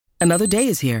Another day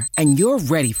is here, and you're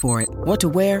ready for it. What to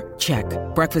wear? Check.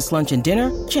 Breakfast, lunch, and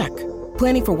dinner? Check.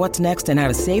 Planning for what's next and how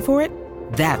to save for it?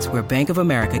 That's where Bank of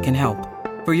America can help.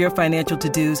 For your financial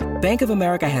to-dos, Bank of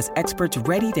America has experts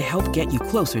ready to help get you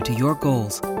closer to your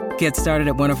goals. Get started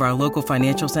at one of our local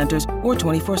financial centers or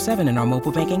 24/7 in our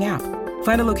mobile banking app.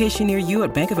 Find a location near you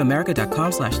at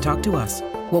bankofamerica.com/talktous.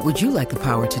 What would you like the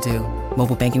power to do?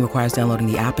 Mobile banking requires downloading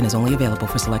the app and is only available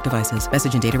for select devices.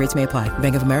 Message and data rates may apply.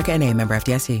 Bank of America N.A., member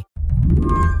FDIC.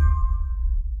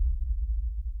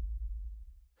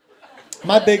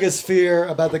 My biggest fear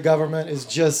about the government is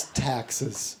just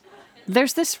taxes.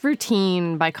 There's this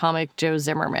routine by comic Joe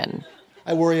Zimmerman.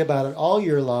 I worry about it all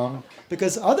year long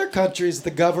because other countries,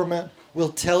 the government will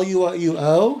tell you what you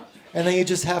owe, and then you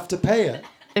just have to pay it.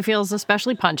 It feels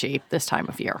especially punchy this time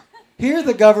of year. Here,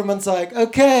 the government's like,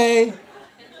 okay,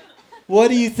 what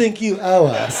do you think you owe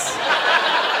us?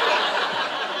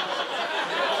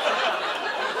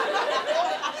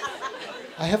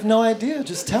 I have no idea.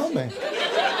 Just tell me.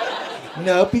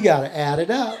 Nope, you gotta add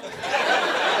it up.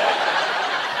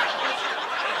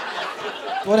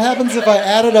 What happens if I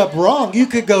add it up wrong? You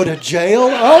could go to jail.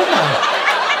 Oh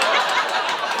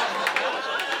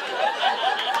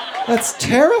my. That's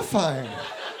terrifying.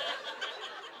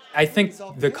 I think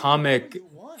the comic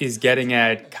is getting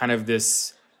at kind of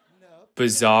this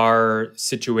bizarre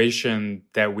situation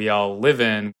that we all live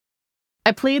in.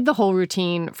 I played the whole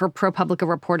routine for ProPublica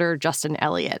reporter Justin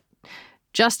Elliott.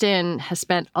 Justin has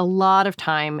spent a lot of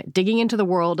time digging into the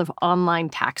world of online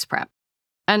tax prep.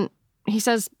 And he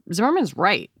says Zimmerman's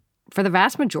right. For the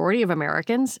vast majority of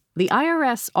Americans, the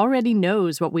IRS already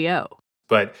knows what we owe.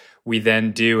 But we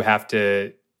then do have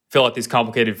to fill out these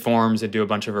complicated forms and do a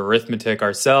bunch of arithmetic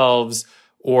ourselves,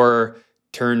 or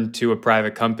turn to a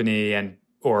private company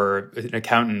or an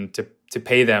accountant to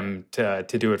pay them to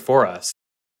do it for us.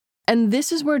 And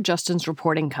this is where Justin's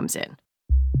reporting comes in.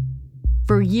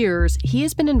 For years, he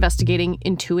has been investigating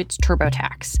Intuit's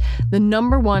TurboTax, the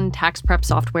 #1 tax prep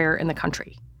software in the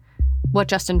country. What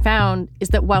Justin found is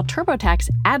that while TurboTax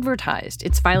advertised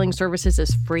its filing services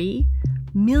as free,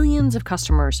 millions of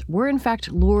customers were in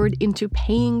fact lured into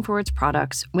paying for its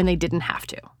products when they didn't have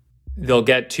to. They'll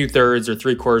get 2/3 or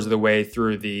 3/4 of the way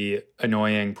through the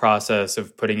annoying process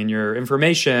of putting in your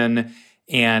information,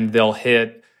 and they'll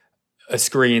hit a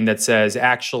screen that says,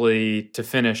 actually, to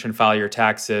finish and file your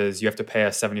taxes, you have to pay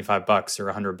us $75 or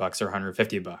 $100 or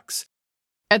 $150.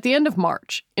 At the end of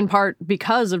March, in part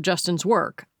because of Justin's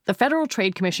work, the Federal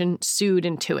Trade Commission sued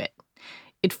Intuit.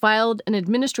 It filed an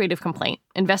administrative complaint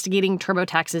investigating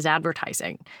TurboTax's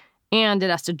advertising, and it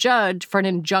asked a judge for an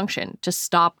injunction to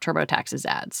stop TurboTax's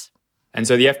ads. And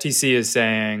so the FTC is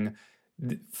saying,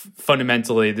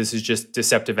 fundamentally, this is just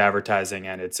deceptive advertising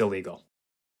and it's illegal.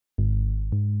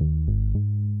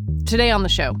 Today on the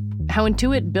show, how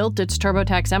Intuit built its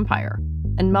TurboTax empire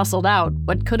and muscled out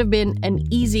what could have been an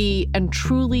easy and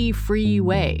truly free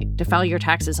way to file your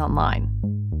taxes online.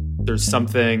 There's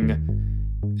something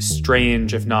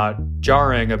strange, if not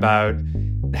jarring, about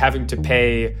having to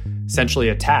pay essentially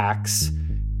a tax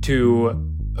to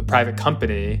a private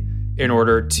company in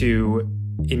order to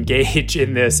engage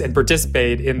in this and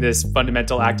participate in this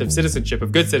fundamental act of citizenship,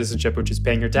 of good citizenship, which is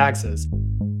paying your taxes.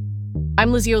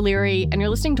 I'm Lizzie O'Leary, and you're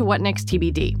listening to What Next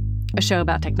TBD, a show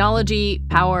about technology,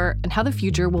 power, and how the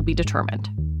future will be determined.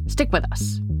 Stick with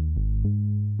us.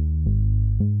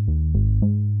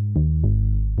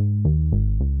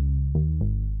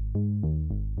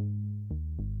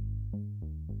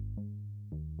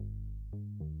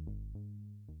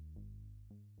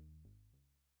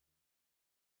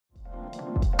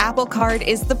 Apple Card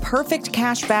is the perfect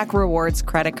cashback rewards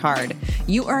credit card.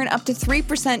 You earn up to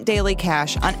 3% daily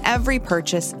cash on every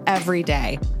purchase every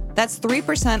day. That's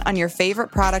 3% on your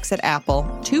favorite products at Apple,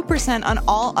 2% on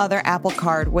all other Apple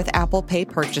Card with Apple Pay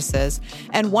purchases,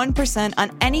 and 1%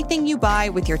 on anything you buy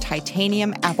with your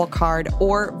titanium Apple Card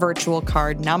or virtual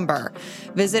card number.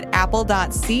 Visit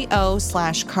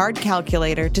apple.co/card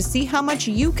calculator to see how much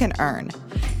you can earn.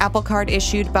 Apple Card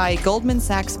issued by Goldman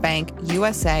Sachs Bank,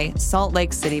 USA, Salt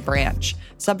Lake City branch.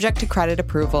 Subject to credit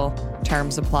approval.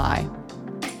 Terms apply.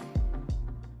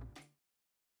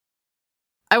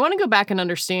 I want to go back and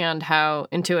understand how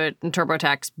Intuit and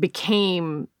TurboTax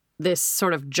became this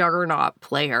sort of juggernaut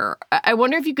player. I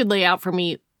wonder if you could lay out for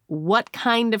me what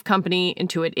kind of company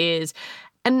Intuit is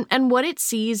and what it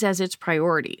sees as its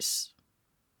priorities.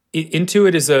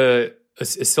 Intuit is a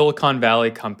Silicon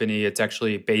Valley company. It's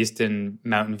actually based in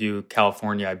Mountain View,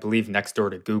 California, I believe next door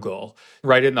to Google,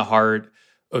 right in the heart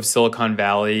of Silicon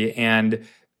Valley. And,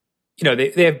 you know,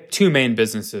 they have two main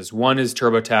businesses. One is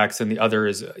TurboTax and the other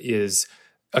is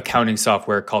accounting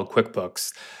software called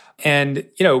QuickBooks. And,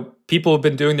 people who've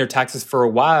been doing their taxes for a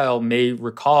while may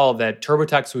recall that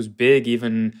TurboTax was big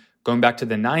even going back to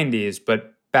the 90s.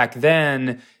 But back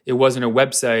then, it wasn't a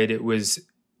website. It was,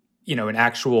 an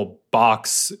actual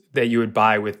box that you would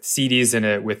buy with CDs in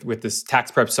it with this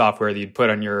tax prep software that you'd put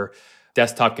on your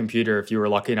desktop computer if you were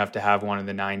lucky enough to have one in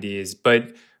the 90s.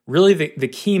 But really, the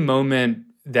key moment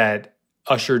that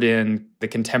ushered in the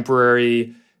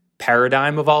contemporary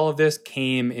paradigm of all of this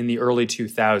came in the early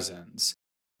 2000s.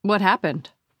 What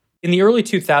happened? In the early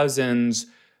 2000s,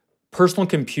 personal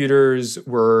computers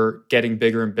were getting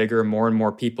bigger and bigger. More and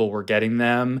more people were getting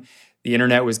them. The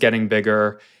internet was getting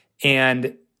bigger.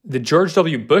 And the George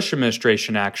W. Bush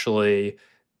administration actually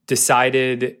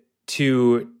decided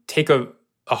to take a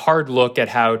hard look at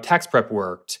how tax prep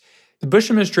worked. The Bush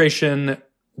administration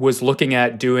was looking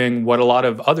at doing what a lot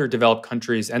of other developed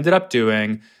countries ended up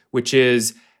doing, which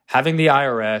is having the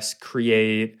IRS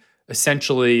create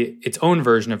essentially its own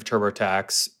version of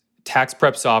TurboTax, tax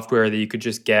prep software that you could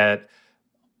just get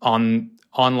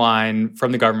online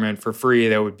from the government for free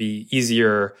that would be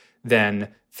easier than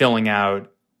filling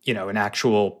out, an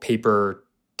actual paper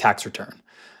tax return.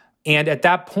 And at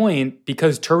that point,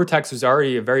 because TurboTax was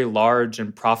already a very large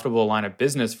and profitable line of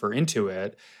business for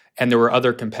Intuit, and there were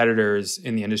other competitors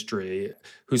in the industry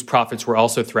whose profits were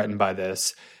also threatened by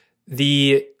this,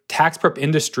 the tax prep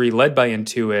industry led by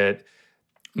Intuit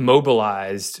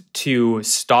mobilized to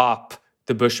stop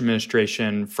the Bush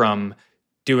administration from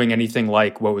doing anything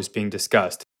like what was being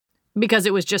discussed. Because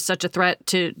it was just such a threat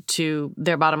to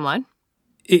their bottom line?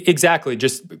 Exactly.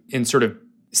 Just in sort of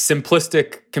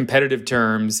simplistic competitive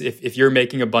terms, if you're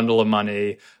making a bundle of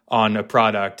money on a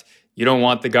product, you don't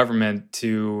want the government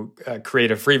to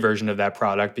create a free version of that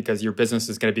product because your business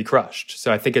is going to be crushed.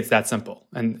 So I think it's that simple.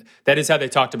 And that is how they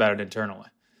talked about it internally.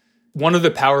 One of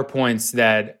the PowerPoints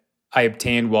that I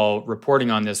obtained while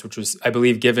reporting on this, which was, I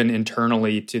believe, given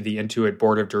internally to the Intuit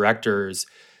board of directors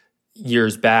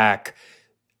years back,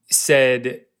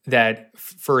 said that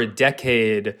for a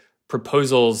decade,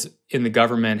 proposals in the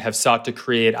government have sought to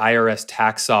create IRS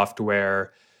tax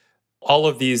software. All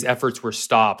of these efforts were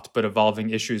stopped, but evolving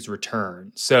issues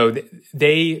returned. So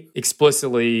they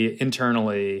explicitly,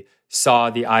 internally, saw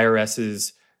the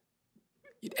IRS's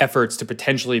efforts to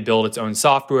potentially build its own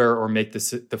software or make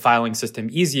the filing system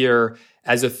easier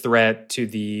as a threat to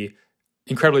the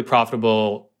incredibly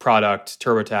profitable product,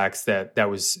 TurboTax, that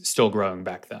was still growing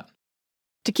back then.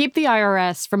 To keep the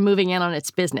IRS from moving in on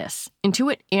its business,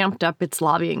 Intuit amped up its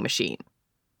lobbying machine.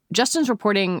 Justin's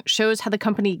reporting shows how the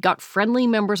company got friendly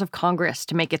members of Congress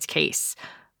to make its case.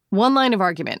 One line of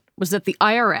argument was that the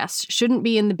IRS shouldn't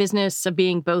be in the business of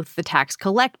being both the tax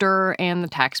collector and the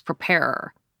tax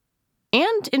preparer.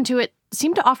 And Intuit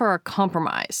seemed to offer a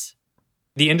compromise.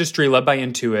 The industry, led by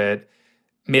Intuit,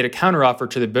 made a counteroffer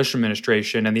to the Bush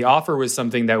administration, and the offer was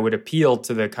something that would appeal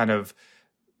to the kind of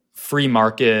free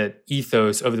market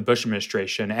ethos of the Bush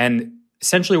administration. And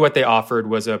essentially what they offered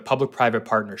was a public-private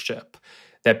partnership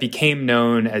that became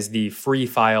known as the Free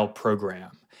File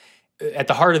Program. At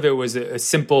the heart of it was a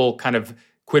simple kind of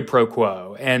quid pro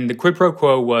quo. And the quid pro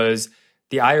quo was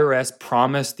the IRS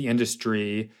promised the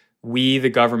industry, we, the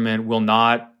government, will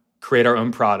not create our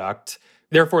own product.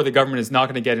 Therefore, the government is not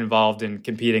going to get involved in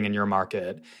competing in your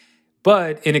market.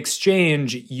 But in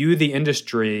exchange, you, the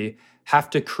industry, have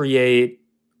to create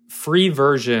free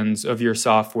versions of your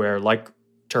software like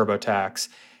TurboTax,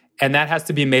 and that has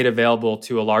to be made available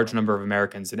to a large number of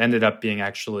Americans. It ended up being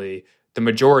actually the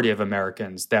majority of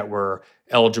Americans that were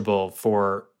eligible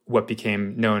for what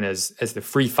became known as the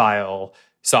free file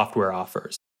software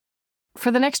offers.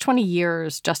 For the next 20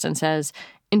 years, Justin says,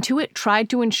 Intuit tried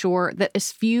to ensure that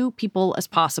as few people as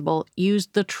possible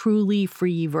used the truly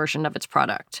free version of its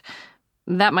product.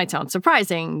 That might sound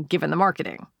surprising, given the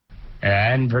marketing.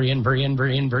 And free,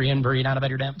 not about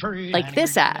your damn free. Like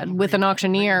this ad with an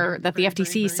auctioneer that the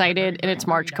FTC cited in its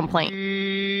March complaint.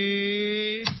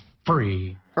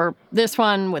 Free. Or this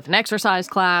one with an exercise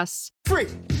class. Free,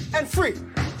 and free,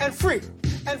 and free,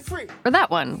 and free. Or that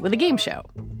one with a game show.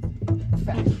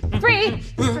 Free!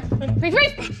 Free, free!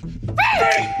 Free!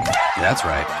 That's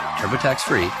right. TurboTax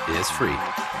Free is free.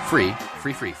 Free,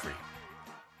 free, free, free.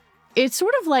 It's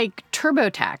sort of like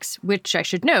TurboTax, which I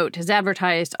should note has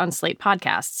advertised on Slate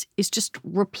podcasts, is just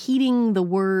repeating the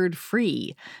word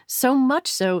free, so much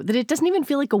so that it doesn't even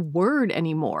feel like a word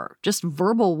anymore, just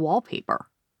verbal wallpaper.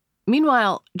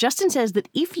 Meanwhile, Justin says that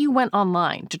if you went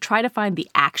online to try to find the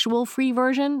actual free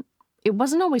version, it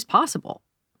wasn't always possible.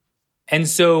 And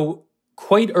so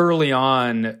quite early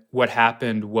on, what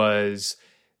happened was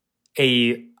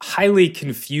a highly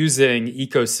confusing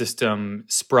ecosystem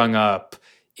sprung up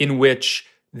in which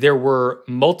there were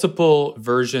multiple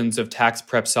versions of tax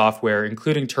prep software,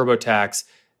 including TurboTax,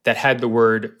 that had the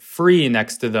word free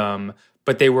next to them,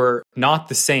 but they were not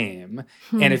the same.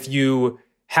 And if you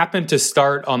happen to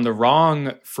start on the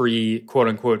wrong free, quote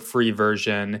unquote, free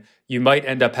version, you might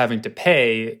end up having to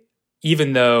pay,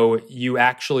 even though you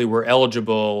actually were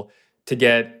eligible to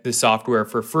get the software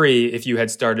for free if you had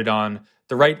started on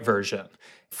the right version.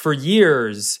 For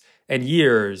years and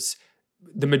years,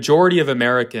 the majority of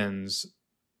Americans,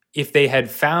 if they had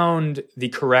found the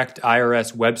correct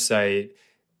IRS website,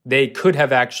 they could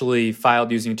have actually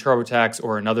filed using TurboTax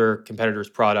or another competitor's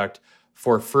product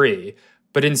for free.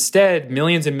 But instead,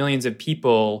 millions and millions of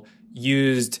people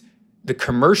used the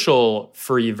commercial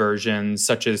free versions,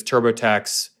 such as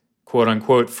TurboTax, quote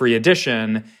unquote, free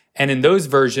edition. And in those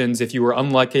versions, if you were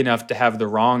unlucky enough to have the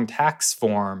wrong tax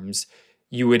forms,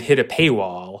 you would hit a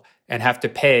paywall and have to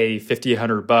pay $50,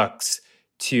 $100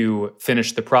 to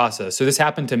finish the process. So this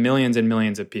happened to millions and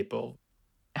millions of people.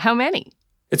 How many?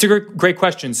 It's a great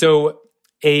question. So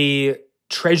a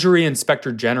Treasury Inspector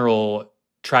General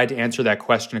tried to answer that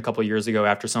question a couple of years ago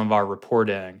after some of our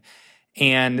reporting.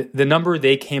 And the number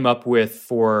they came up with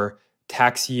for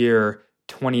tax year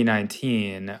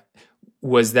 2019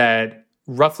 was that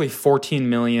roughly 14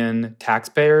 million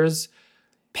taxpayers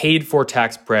paid for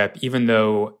tax prep, even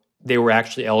though they were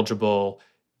actually eligible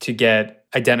to get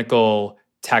identical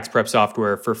tax prep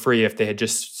software for free if they had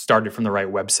just started from the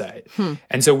right website.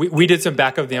 And so we did some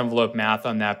back of the envelope math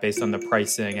on that based on the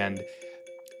pricing, and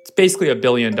it's basically $1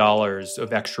 billion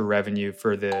of extra revenue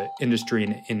for the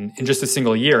industry in just a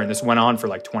single year, and this went on for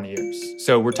like 20 years.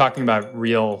 So we're talking about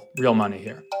real money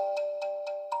here.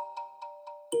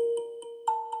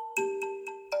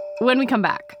 When we come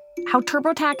back, how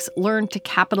TurboTax learned to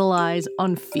capitalize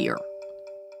on fear.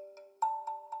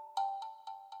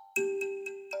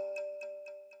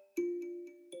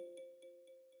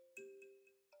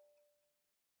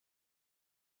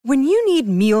 When you need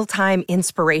mealtime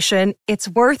inspiration, it's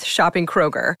worth shopping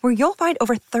Kroger, where you'll find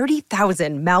over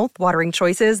 30,000 mouth-watering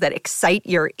choices that excite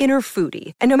your inner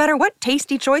foodie. And no matter what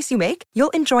tasty choice you make,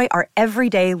 you'll enjoy our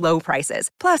everyday low prices,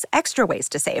 plus extra ways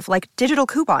to save, like digital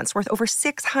coupons worth over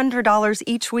 $600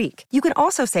 each week. You can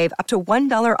also save up to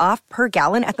 $1 off per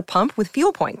gallon at the pump with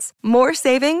fuel points. More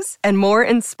savings and more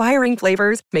inspiring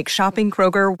flavors make shopping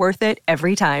Kroger worth it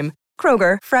every time.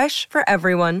 Kroger, fresh for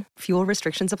everyone. Fuel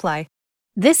restrictions apply.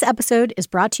 This episode is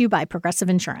brought to you by Progressive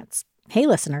Insurance. Hey,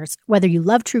 listeners, whether you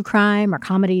love true crime or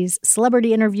comedies,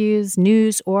 celebrity interviews,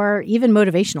 news, or even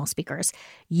motivational speakers,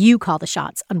 you call the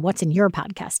shots on what's in your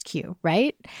podcast queue,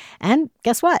 right? And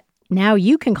guess what? Now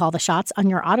you can call the shots on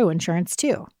your auto insurance,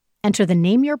 too. Enter the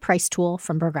Name Your Price tool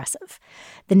from Progressive.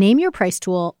 The Name Your Price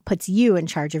tool puts you in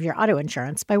charge of your auto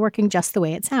insurance by working just the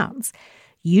way it sounds.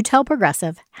 You tell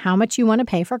Progressive how much you want to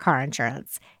pay for car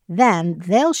insurance. Then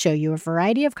they'll show you a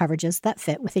variety of coverages that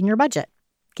fit within your budget,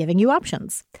 giving you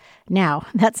options. Now,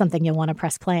 that's something you'll want to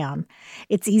press play on.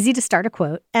 It's easy to start a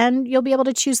quote, and you'll be able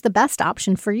to choose the best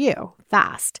option for you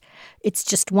fast. It's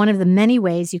just one of the many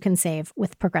ways you can save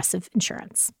with Progressive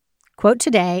Insurance. Quote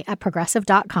today at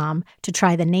Progressive.com to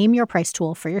try the Name Your Price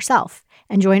tool for yourself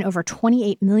and join over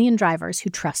 28 million drivers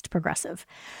who trust Progressive.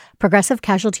 Progressive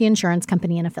Casualty Insurance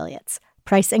Company and Affiliates.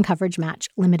 Price and coverage match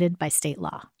limited by state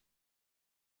law.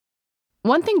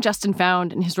 One thing Justin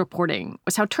found in his reporting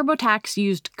was how TurboTax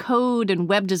used code and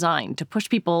web design to push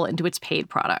people into its paid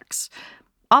products.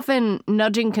 Often,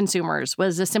 nudging consumers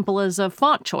was as simple as a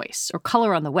font choice or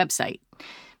color on the website,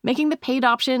 making the paid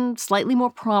option slightly more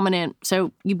prominent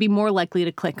so you'd be more likely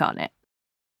to click on it.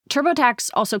 TurboTax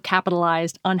also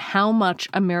capitalized on how much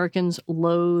Americans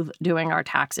loathe doing our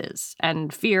taxes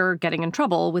and fear getting in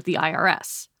trouble with the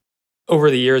IRS. Over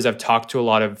the years, I've talked to a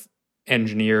lot of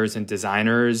engineers and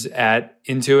designers at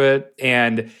Intuit,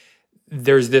 and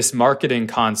there's this marketing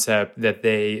concept that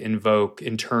they invoke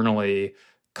internally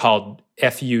called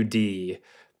FUD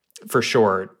for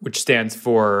short, which stands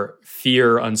for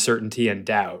fear, uncertainty, and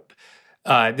doubt.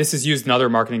 This is used in other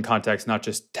marketing contexts, not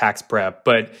just tax prep,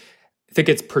 but I think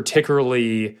it's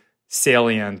particularly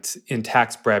salient in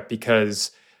tax prep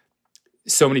because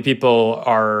so many people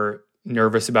are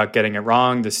nervous about getting it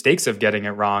wrong. The stakes of getting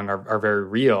it wrong are very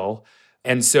real.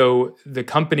 And so the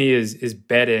company is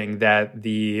betting that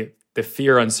the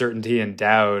fear, uncertainty, and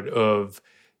doubt of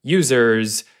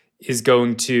users is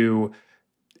going to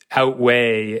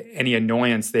outweigh any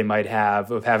annoyance they might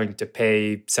have of having to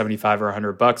pay $75 or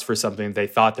 $100 for something they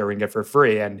thought they were going to get for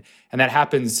free. And that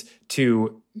happens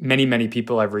to many, many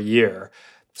people every year.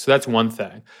 So that's one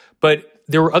thing. But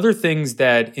there were other things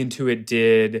that Intuit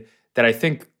did that I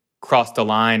think crossed the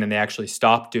line, and they actually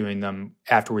stopped doing them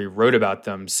after we wrote about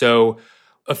them. So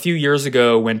a few years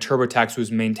ago when TurboTax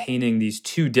was maintaining these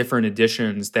two different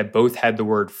editions that both had the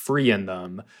word free in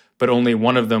them, but only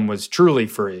one of them was truly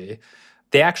free,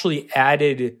 they actually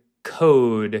added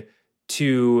code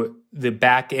to the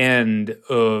back end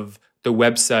of the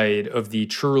website of the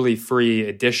truly free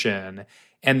edition.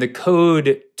 And the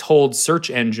code told search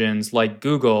engines like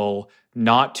Google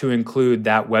not to include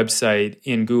that website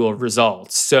in Google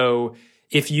results. So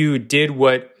if you did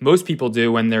what most people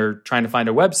do when they're trying to find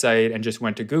a website and just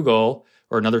went to Google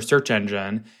or another search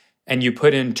engine and you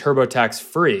put in TurboTax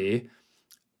free,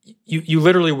 you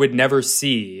literally would never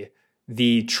see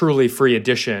the truly free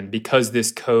edition because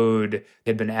this code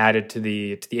had been added to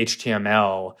the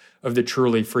HTML of the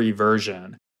truly free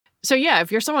version. So yeah,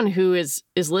 if you're someone who is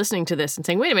listening to this and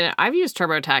saying, wait a minute, I've used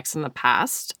TurboTax in the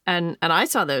past and I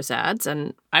saw those ads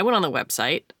and I went on the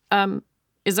website,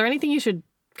 is there anything you should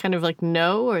kind of like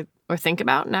know or think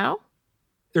about now?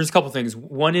 There's a couple things.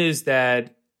 One is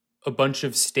that a bunch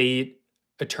of state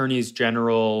attorneys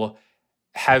general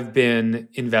have been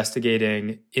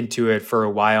investigating Intuit for a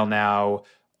while now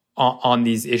on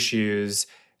these issues.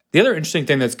 The other interesting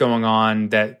thing that's going on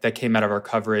that came out of our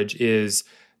coverage is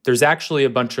there's actually a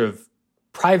bunch of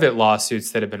private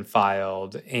lawsuits that have been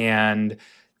filed. And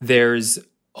there's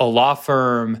a law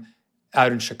firm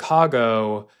out in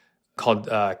Chicago called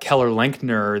Keller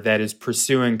Lenkner that is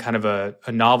pursuing kind of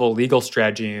a novel legal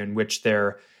strategy in which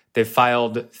they've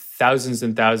filed thousands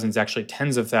and thousands, actually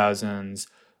tens of thousands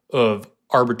of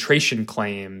arbitration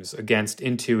claims against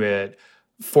Intuit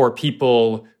for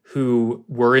people who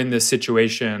were in this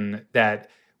situation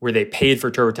where they paid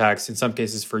for TurboTax in some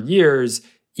cases for years,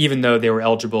 even though they were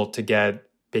eligible to get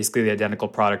basically the identical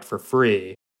product for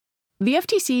free. The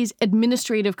FTC's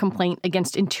administrative complaint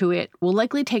against Intuit will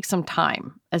likely take some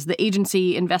time as the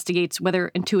agency investigates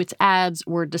whether Intuit's ads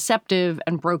were deceptive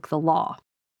and broke the law.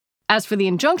 As for the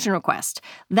injunction request,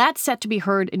 that's set to be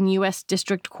heard in U.S.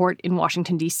 District Court in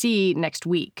Washington, D.C. next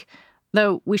week.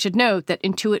 Though we should note that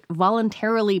Intuit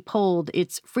voluntarily pulled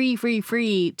its free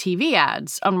TV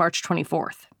ads on March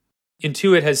 24th.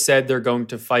 Intuit has said they're going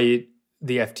to fight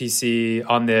the FTC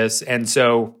on this. And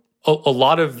so a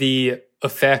lot of the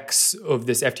effects of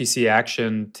this FTC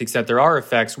action, to the extent there are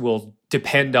effects, will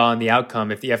depend on the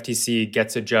outcome. If the FTC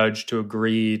gets a judge to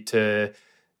agree to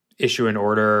issue an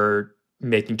order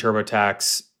making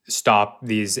TurboTax stop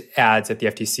these ads that the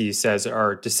FTC says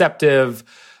are deceptive,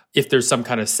 if there's some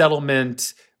kind of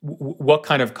settlement, what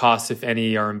kind of costs, if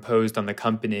any, are imposed on the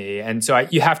company. And so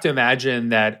you have to imagine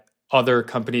that other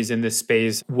companies in this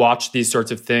space watch these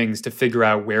sorts of things to figure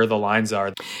out where the lines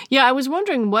are. Yeah, I was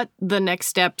wondering what the next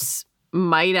steps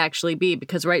might actually be,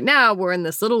 because right now we're in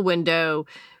this little window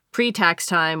pre-tax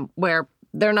time where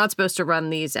they're not supposed to run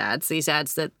these ads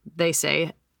that they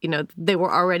say, they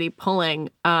were already pulling.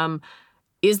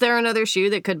 Is there another shoe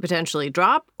that could potentially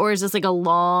drop, or is this like a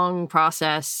long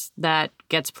process that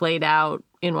gets played out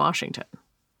in Washington?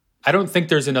 I don't think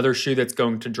there's another shoe that's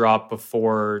going to drop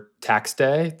before tax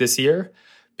day this year,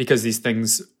 because these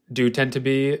things do tend to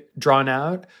be drawn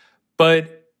out.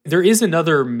 But there is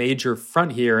another major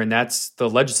front here, and that's the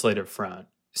legislative front.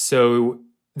 So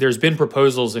there's been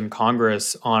proposals in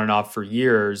Congress on and off for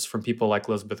years from people like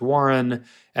Elizabeth Warren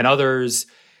and others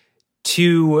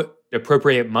to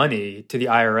appropriate money to the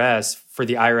IRS for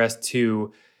the IRS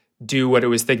to do what it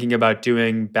was thinking about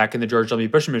doing back in the George W.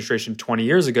 Bush administration 20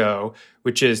 years ago,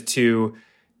 which is to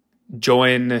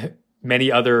join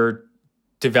many other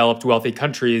developed wealthy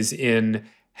countries in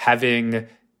having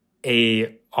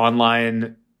a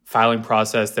online filing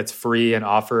process that's free and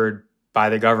offered by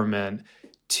the government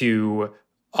to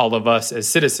all of us as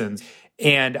citizens.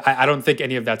 And I don't think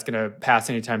any of that's going to pass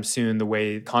anytime soon the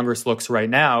way Congress looks right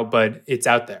now, but it's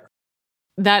out there.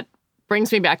 That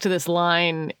brings me back to this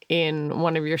line in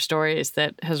one of your stories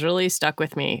that has really stuck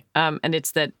with me. And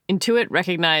it's that Intuit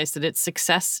recognized that its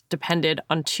success depended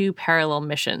on two parallel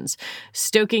missions,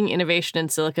 stoking innovation in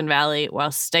Silicon Valley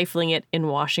while stifling it in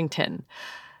Washington.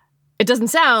 It doesn't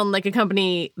sound like a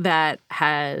company that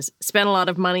has spent a lot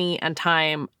of money and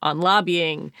time on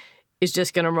lobbying is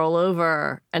just going to roll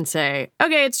over and say,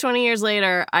 okay, it's 20 years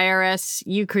later, IRS,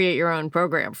 you create your own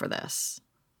program for this.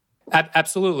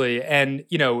 Absolutely. And,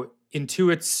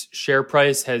 Intuit's share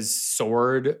price has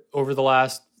soared over the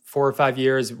last 4 or 5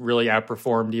 years, really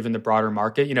outperformed even the broader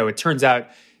market. It turns out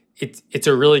it's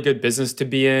a really good business to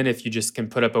be in if you just can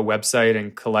put up a website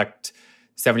and collect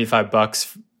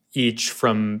 $75 each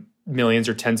from millions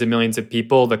or tens of millions of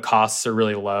people. The costs are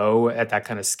really low at that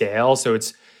kind of scale. So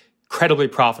it's incredibly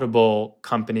profitable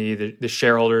company. The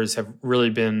shareholders have really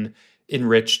been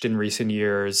enriched in recent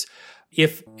years.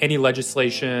 if any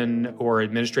legislation or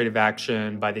administrative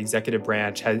action by the executive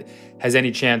branch has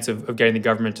any chance of getting the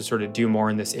government to sort of do more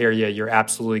in this area, you're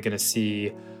absolutely going to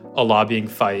see a lobbying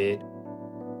fight.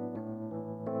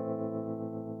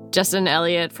 Justin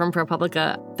Elliott from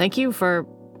ProPublica, thank you for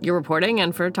your reporting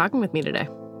and for talking with me today.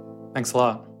 Thanks a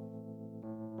lot.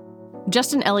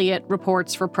 Justin Elliott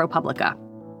reports for ProPublica.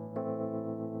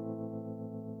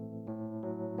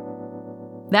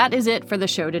 That is it for the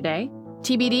show today.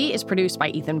 TBD is produced by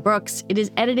Ethan Brooks. It is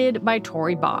edited by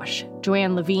Tori Bosch.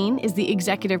 Joanne Levine is the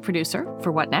executive producer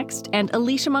for What Next, and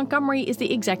Alicia Montgomery is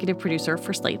the executive producer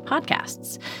for Slate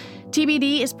Podcasts.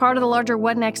 TBD is part of the larger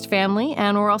What Next family,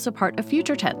 and we're also part of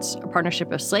Future Tense, a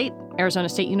partnership of Slate, Arizona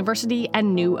State University,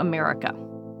 and New America.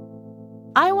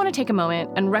 I want to take a moment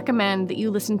and recommend that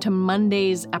you listen to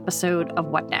Monday's episode of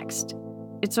What Next.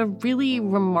 It's a really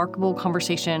remarkable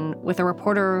conversation with a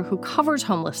reporter who covers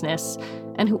homelessness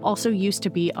and who also used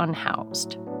to be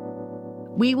unhoused.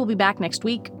 We will be back next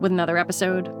week with another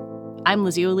episode. I'm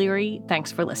Lizzie O'Leary.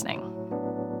 Thanks for listening.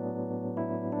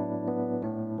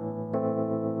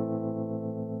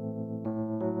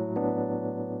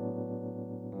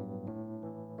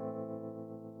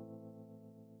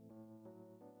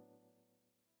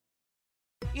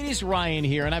 It is Ryan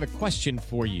here, and I have a question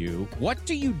for you. What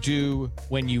do you do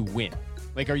when you win?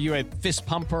 Like, are you a fist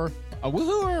pumper, a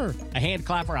woo-hooer, a hand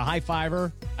clapper, a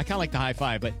high-fiver? I kind of like the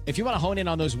high-five, but if you want to hone in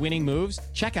on those winning moves,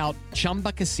 check out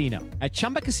Chumba Casino. At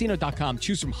ChumbaCasino.com,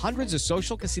 choose from hundreds of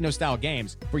social casino-style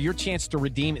games for your chance to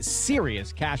redeem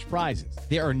serious cash prizes.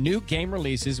 There are new game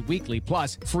releases weekly,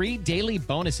 plus free daily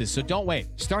bonuses, so don't wait.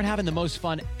 Start having the most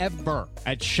fun ever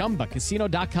at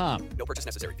ChumbaCasino.com. No purchase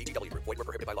necessary. VGW Group. Void where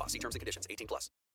prohibited by law. See terms and conditions. 18+.